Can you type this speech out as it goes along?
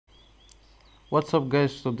What's up,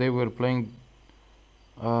 guys? Today we're playing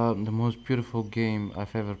the most beautiful game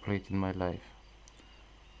I've ever played in my life.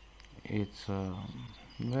 It's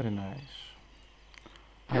very nice.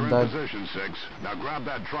 You're in position, 6. Now grab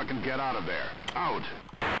that truck and get out of there. Out!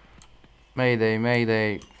 Mayday,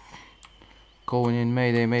 mayday. Going in,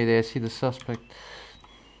 mayday, mayday. I see the suspect.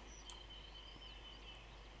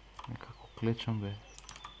 Kako klečam, be.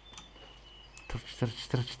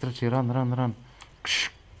 Trči, run.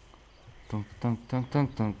 Kšš. Peru.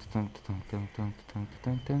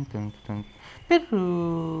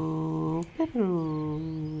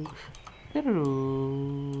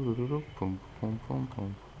 Pum pum pum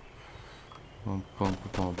pum. Pum pum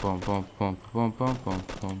pum pum pum pum pum pum pum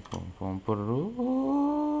pum pum pum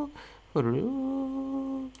Peru.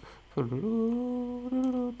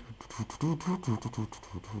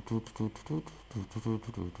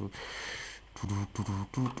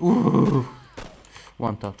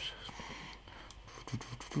 One touch.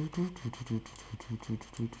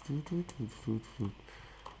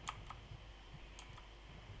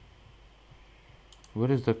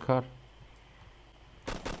 Where is the car?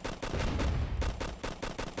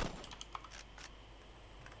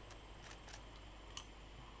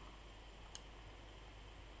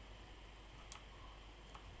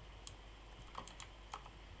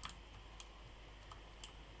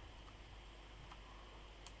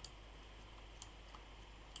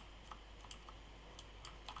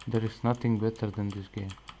 There is nothing better than this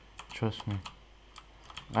game. Trust me.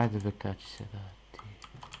 Ajde be, kači se da ti.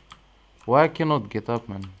 Why I cannot get up,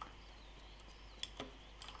 man?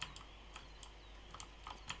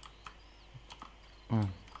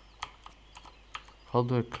 How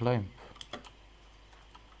do I climb?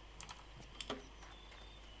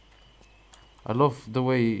 I love the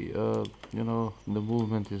way, you know, the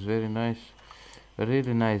movement is very nice. A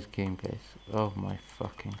really nice game, guys. Oh my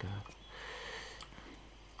fucking god.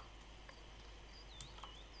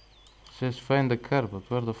 Says find the car, but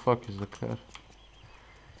where the fuck is the car?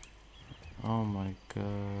 Oh my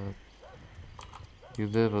god.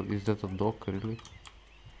 Is that a dog, really?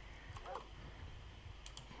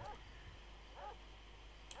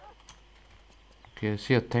 Okay, I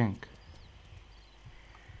see a tank.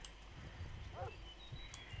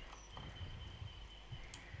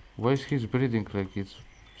 Why is he breathing like it's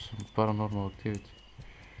some paranormal activity?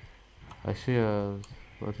 I see a...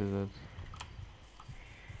 what is that?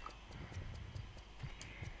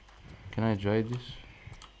 Can I try this?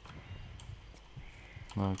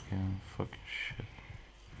 No, I can't. Fucking shit.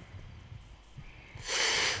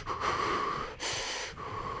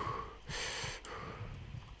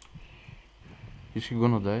 Is he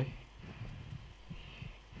gonna die?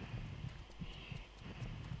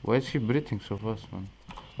 Why is he breathing so fast, man?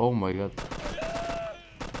 Oh my god.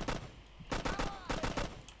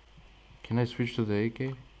 Can I switch to the AK?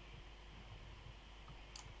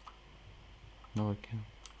 No, I can't.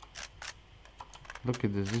 Look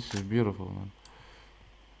at this, this is beautiful, man.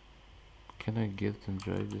 Can I get and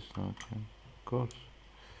drive this? No, I can. Of course.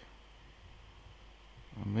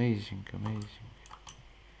 Amazing.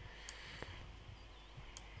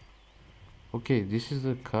 Okay, this is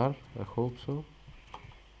the car, I hope so.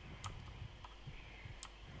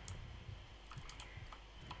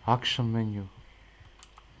 Action menu.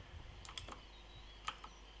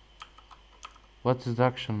 What is the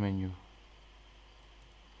action menu?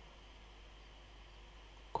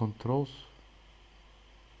 Controls.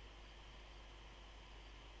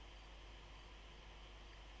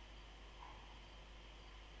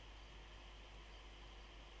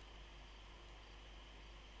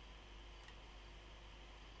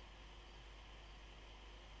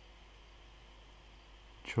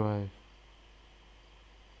 Drive.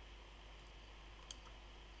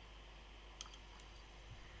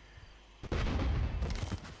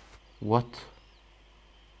 What?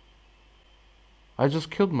 I just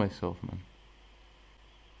killed myself, man.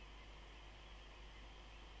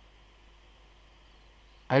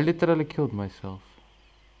 I literally killed myself.